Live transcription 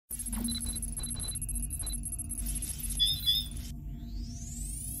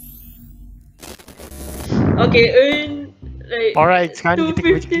Okay, like Alright, sekarang kita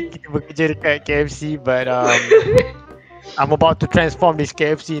 250. bekerja dekat KFC, but I'm about to transform this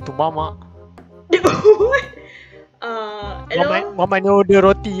KFC into mamak. Hello? Mama ni order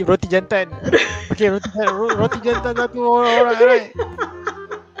roti jantan. Okay, roti jantan satu. Alright.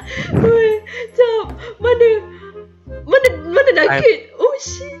 Weh, jap. Mana nugget? Oh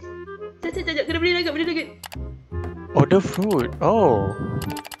shit. Jap, kena beli nugget. Order food. Oh.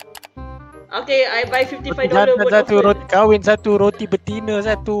 Okay, I buy $55 Roti jantan worth satu, of food. roti kahwin satu, roti betina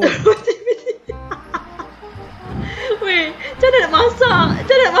satu. Weh, macam mana nak masak?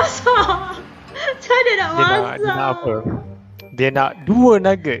 Dia nak apa? Dia nak 2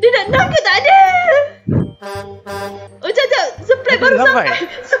 nugget. Dia nak nugget tak ada. Oh, jap. Supply baru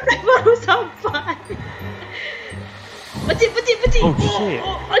sampai. Pecik. Oh shit.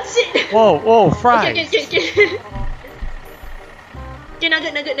 Oh shit. Oh, fries. Okay. Okay,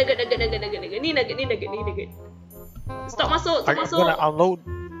 nugget. Ni nugget. Stop masuk. I gotta unload.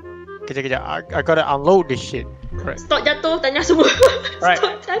 Kejap. I gotta unload this shit. Right. Stop jatuh, tanya semua. Right.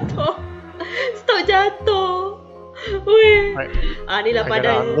 Stop jatuh. Weh. Right. Ni lah I gotta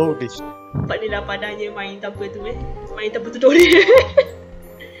padanya. unload this. Ni lah padanya main tanpa tu Main tanpa tutorial.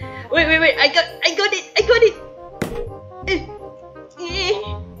 Wait. I got it.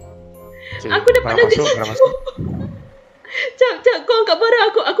 Aku dapat nugget satu. Jap, kau angkat barang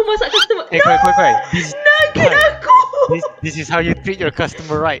aku masak customer. Koi. Nugget aku. This is how you treat your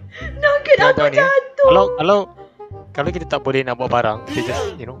customer, right? Nugget aku jatuh. Kalau kita tak boleh nak bawa barang, kita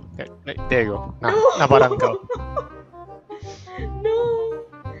just, like there you go. Nah barang kau. No.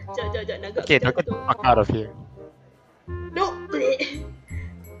 Jap, nugget. Okay, now get the fuck out of here. No.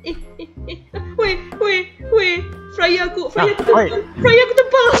 Wait. Fryer aku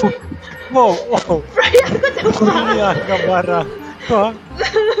tebal. Wow. Fryer aku tebal. Lori langgar barang.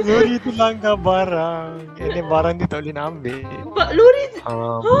 Lori tu langgar barang. Ini barang dia tak boleh nak ambil. Lori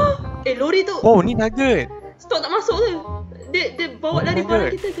lori tu. Oh, ni nugget. Stok tak masuk ke? Dia bawa lari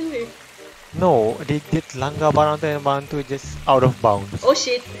barang kita ke weh? No, dia langgar barang tu, and barang tu just out of bounds. Oh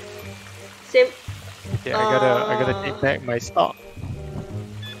shit. Same. Okay, I gotta take back my stock.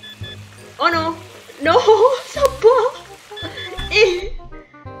 Oh no. Sabar.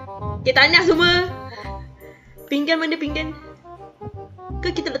 Kita tanya semua. Pinggan mana pinggan? Ke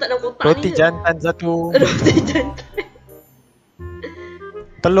kita letak dalam kotak Roti ni ke? jantan satu. Roti jantan.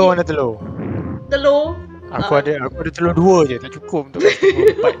 Telur mana telur? Telur. Aku ada telur 2 je, tak cukup untuk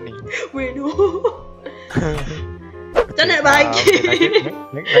customer 4 ni. Weh no. Macam nak bagi?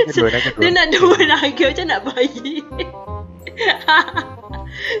 Nugget dua. Dia nak 2 nugget, macam nak bagi?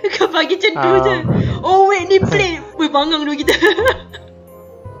 Kau bagi macam tu je. Oh wait, ni plate. Weh, bangang dulu kita.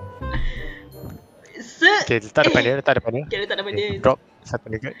 Okay, letak depan dia. Okay, letak depan dia. Drop satu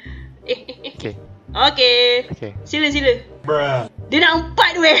nugget. Okay. Sila. Bruh. Dia nak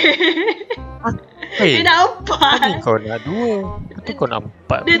 4 weh. Dia nak 4. Tadi kau nak 2. Itu kau nak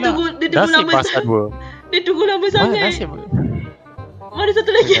 4. Dia tunggu Nasib lama pasal 2. Dia tunggu lama sangat. Nasib. Mana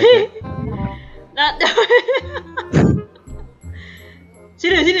satu lagi? Nak.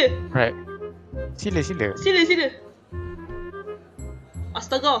 Sila. Right. Sila.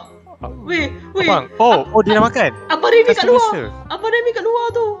 Astaga. Weh. Abang. Oh, dia nak makan. Abang Remy kat luar. Customer Abang Remy kat luar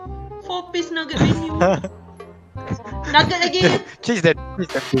tu. 4 piece nugget menu. Nugget lagi. Change that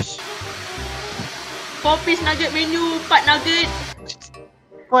dish. 4 piece nugget menu, 4 nugget.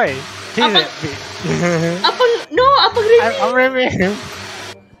 Why? Change Abang- that. Abang Remy. I'm Remy.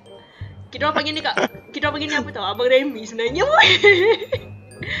 Kita orang panggil ni apa tau? Abang Remy sebenarnya.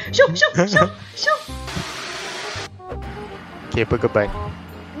 Syuk. Okay, berkeban.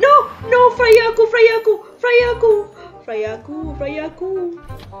 No, fryer aku.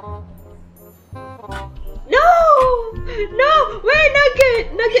 No, weh nugget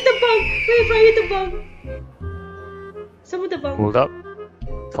terbang. Weh, fryer terbang. Semua terbang. Hold up.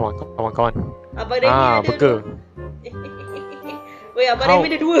 Come on. Abang Remy ada burger. Weh, Abang How?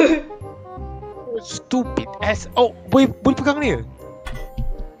 Remy ada 2. Stupid ass. Oh, boleh pegang dia.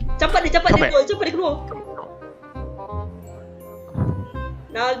 Cepat dia keluar.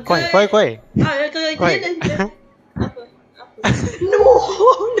 Nugget. Koi. Koi. Apa? No.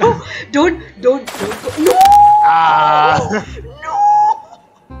 Don't. No. No.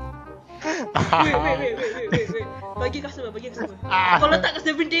 Wait. Bagi customer. Kau letak kat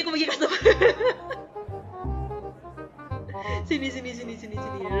 70, kau bagi customer. Sini.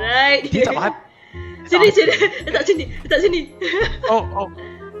 Right. Dia tak mahat. Sini. Letak sini. Oh.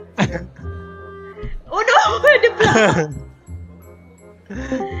 Oh no, dia pelan.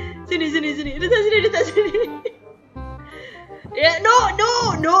 Sini. Letak sini. Yeah, no.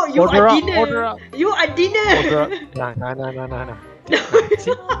 You Order are up, dinner. order up. You are dinner. Nah.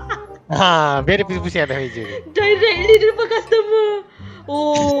 See? Biar dia pusing-pusing atas meja ni. Directly di depan customer.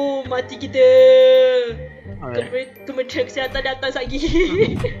 Oh, mati kita. Alright. Kementerian Kesihatan datang lagi.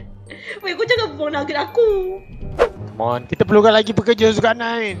 Weh, kau jangan buang nugget aku. Come on, kita perlukan lagi pekerja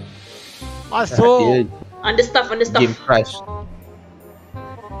Zulkarnain. Masuk. Understaff. Game crash.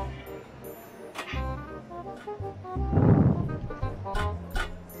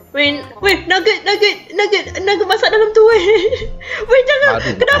 Weh, nugget masak dalam tu weh. Weh, jangan.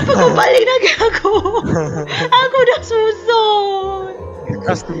 Aduh. Kenapa kau balik nugget aku? Aku dah susun.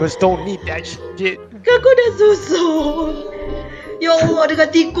 Customers don't need that shit. Aku dah susun. Ya Allah, dengan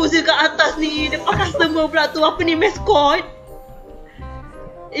tikus dia kat atas ni. Depan customer pula tu. Apa ni, mascot?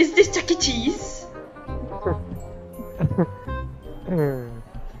 Is this Chuck E. Cheese?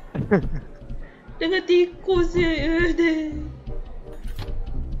 Dengan tikus dia.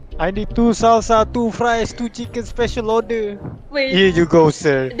 I need 2 salsa, 2 fries, 2 chicken special order. Wait, Here you go,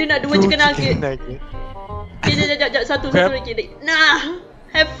 sir. dia nak 2 Two chicken nugget. nugget. Sekejap, satu Grab. lagi. Nah,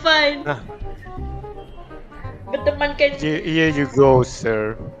 have fun. Nah. Bertemankan, Here you go,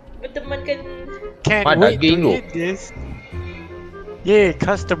 sir. bertemankan. Can't Mat wait to daging tu. eat this. Yeah,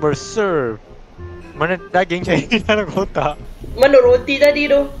 customer serve. Mana daging cari dalam kotak? Mana roti tadi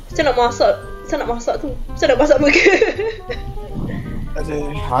tu? Saya nak masak tu. Saya nak masak burger.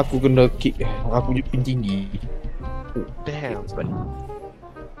 Aku kena kick. Aku punya pin tinggi. Damn.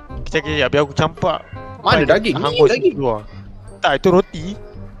 Kejap, biar aku campak. Mana daging? Ni Hanggus daging. keluar. Tak, itu roti.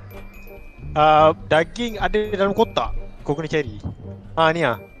 Daging ada dalam kotak. Kau kena cari. Ni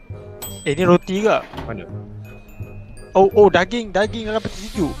ni roti ke? Mana? Oh, daging dalam peti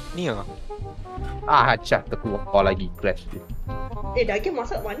sejuk. Ni Cak terkeluar lagi crash dia. Daging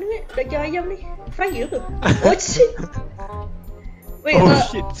masak mana ni? Daging ayam ni. Fryer ke? Oh shit. Wait, Oh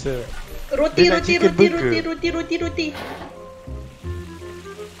shit, sir. roti. Dia nak chicken burger.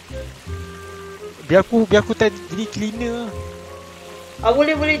 Biar aku tak jadi cleaner.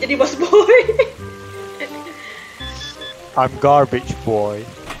 Boleh jadi boss boy. I'm garbage boy.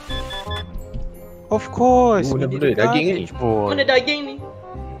 Of course. Oh, we dah need boleh, a daging ni. garbage boy. Mana daging ni?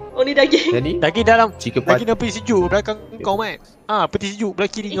 Oh ni daging. Jadi Daging dalam chicken daging pat. dalam peti sejuk belakang kau, Mat. Peti sejuk belah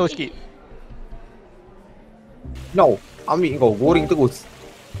kiri kau sikit. No, ambil kau goreng terus.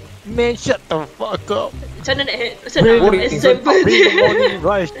 Man, shut the fuck up. Macam mana nak Boleh, assemble Bring dia? morning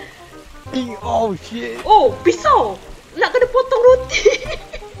rice. Oh shit. Oh, pisau. Nak kena potong roti.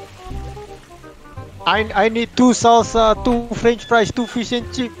 I need 2 salsa, 2 french fries, 2 fish and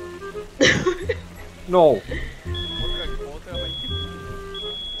chip. No.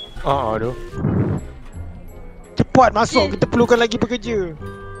 Aduh. Cepat masuk, kita perlukan lagi pekerja.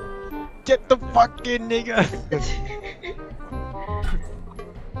 Get the fucking nigga.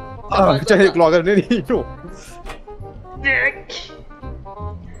 Macam mana keluarkan dia ni? No.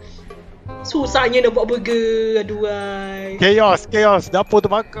 Susahnya nak buat burger. Aduhai. Chaos, dapur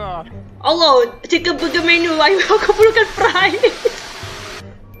terbakar. Allah, chicken burger menu. Aku perlukan fries.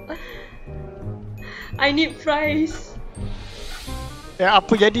 I need fries.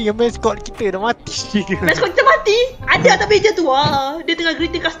 Apa jadi dengan mascot kita dah mati ke? Mascot kita mati? Ada atas meja tu dia tengah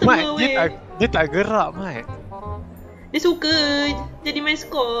greeting customer Mat, weh. dia tak gerak, Mat. Dia suka jadi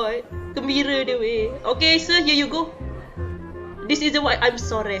mascot. Gembira dia weh. Okay sir, here you go. This is the one. I'm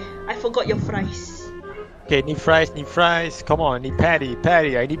sorry, I forgot your fries. Okay, need fries. Come on, need patty.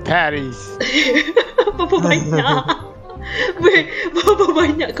 I need patties. Berapa banyak? Weh, berapa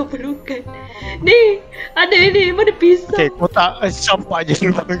banyak kau perlukan? Ni, ada ni, mana pisau? Okay, kau tak campak je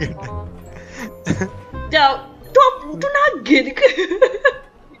dulu. Sekejap, tu nugget ke?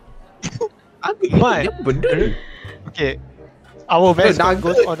 Mat. Dia benda ni. Okay, our mascot nugget.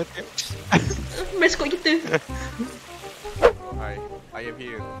 goes on the table. Mascot kita. Hi, I am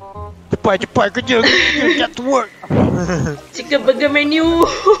here. Cepat kerja, get to work. Chicken burger menu.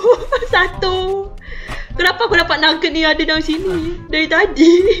 Satu. Kenapa aku dapat nugget ni ada dalam sini? Dari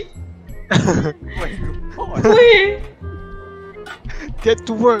tadi. Weh. Get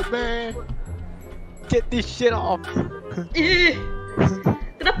to work, man. Get this shit off.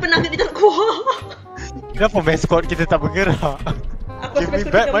 Kenapa nugget ni tak keluar? Kenapa mascot kita tak bergerak? Aku Give rasa me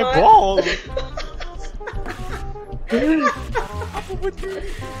mascot back kita my mat. ball.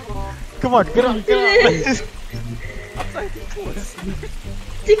 Come on, gerak.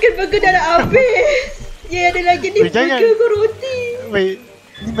 Chicken burger dah nak habis. Ada lagi ni Weh, jangan. burger ke roti. Wait,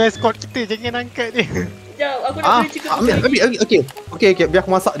 ni mascot kita, jangan angkat dia. Sekejap, aku nak beli chicken burger lagi. Ambil. Okay, biar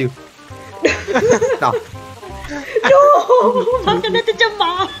aku masak dia. Nah, No, makanan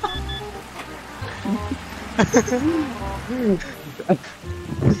tercemar.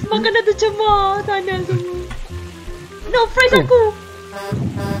 Makanan tercemar tanah semua. No, fries aku.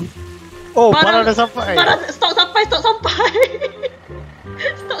 Oh, barang dah sampai. Barang stok sampai. Stok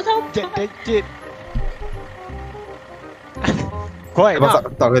sampai. Jet. Koi, Masak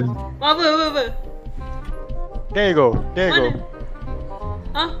nak. tak kan? Apa? There you go. Mana?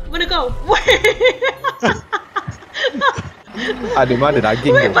 Ha? Mana kau? Weh. Ada mana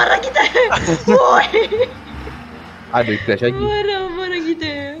daging Weh, tu? barang kita. Weh. Ada crash lagi.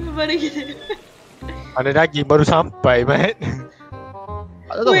 Barang kita. Ada daging baru sampai, Mat.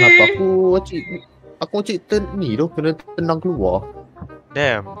 Tak tahu Weh. kenapa aku cik ni tu kena tenang keluar.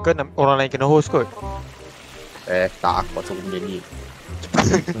 Damn, kan orang lain kena host kot. Tak, aku rasa punya ni.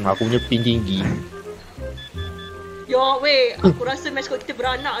 Aku punya pin tinggi. Ya, weh. Aku rasa maskot kita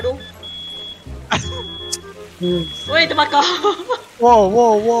beranak tu. Weh, terbakar. Wow.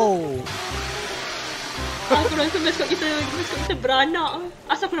 Aku rasa maskot kita beranak.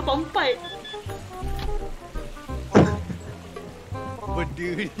 Asal aku nampak 4. Benda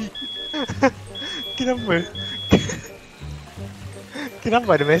ni.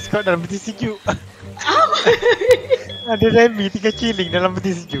 Kenapa ada maskot dalam peti sejuk? Ada Remy tinggal chilling dalam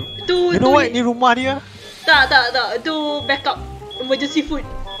peti sejuk. You know what? Ni rumah dia. Tak. Itu backup emergency food.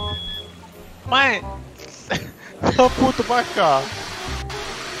 Mat. Sapu terbakar.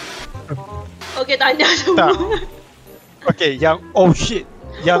 Okay, tanya semua. Tak. Okay, yang oh shit.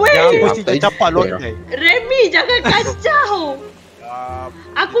 Yang Weh. mesti dia campak lontai. Remy, jangan kacau.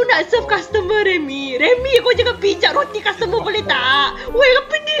 Aku nak serve customer, Remy. Remy, kau jangan pijak roti customer boleh tak? Weh,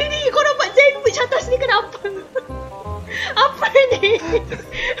 apa ni? Kau nampak sandwich atas ni kenapa? Apa ni?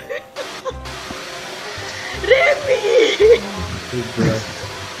 Remy!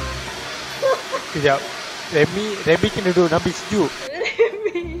 Kejap. Remy kena duduk habis sejuk.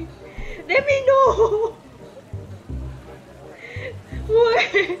 Remy, no!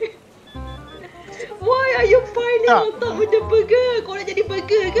 Why are you piling Tak. on top of the burger? Kau nak jadi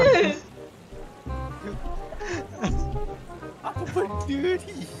burger ke? Apa benda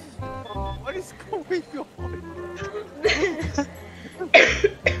ni? What is going on?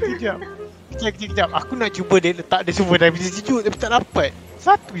 Kejap. Aku nak cuba dia letak dia semua dalam peti sejuk tapi tak dapat.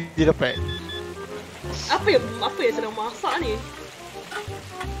 Satu je dapat. Apa yang sedang masak ni?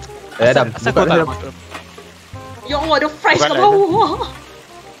 Adam, Asal kau tak masuk? Ya Allah, ada fries kat Bukan bawah.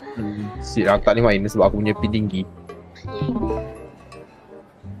 Si aku tak boleh main sebab aku punya pin tinggi.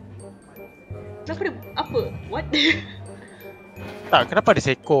 Kenapa dia? Apa? What? Tak, kenapa ada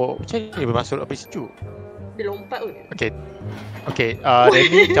seekor? Macam ni dia masuk dalam peti sejuk? Dia lompat kot. Okay,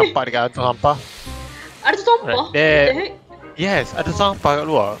 Remy campak dekat atas sampah. Ada tu sampah? Right, there. What the heck? Yes, ada sampah kat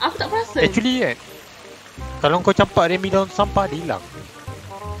luar. Aku tak perasan. Actually kan, kalau kau campak Remy dalam sampah, dia hilang.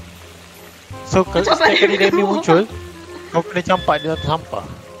 So, campak setiap kali Remy Remy keluar. muncul, kau kena campak dia dalam sampah.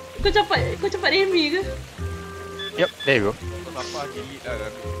 Kau campak Remy ke? Yup, there you go. Kenapa delete lah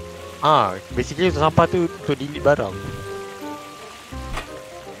Remy? Basically untuk sampah tu untuk delete barang.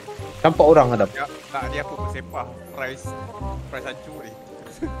 Nampak orang Adam. Ya, tak dia apa bersepah price hancur ni.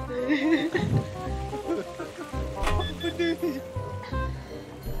 Apa benda ni?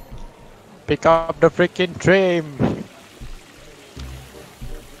 Pick up the freaking tram.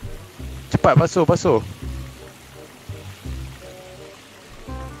 Cepat basuh. Aku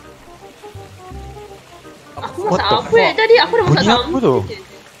What masak the apa yang tadi? Aku dah masak Bunyi apa tu?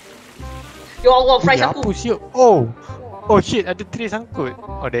 Ya Allah, fries Bunyi aku. apa siap? Oh shit, ada tray sangkut.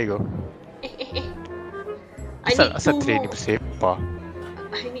 Oh, there you go. I need Asal two tray ni more. bersepah.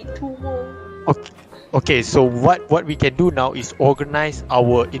 I need 2 more. Okay, so what we can do now is organize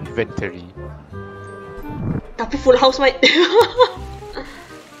our inventory. Tapi full house, mate.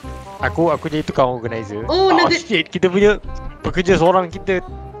 Aku jadi tukang organizer. Oh, nugget. Shit, kita punya pekerja seorang kita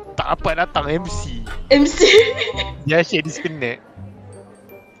tak dapat datang MC. MC. Dia asyik disconnect.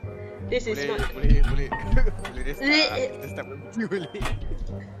 This is not. Boleh dia start boleh.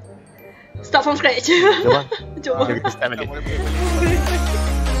 Start from scratch. Jom lah. Jom. Kita start balik. Boleh.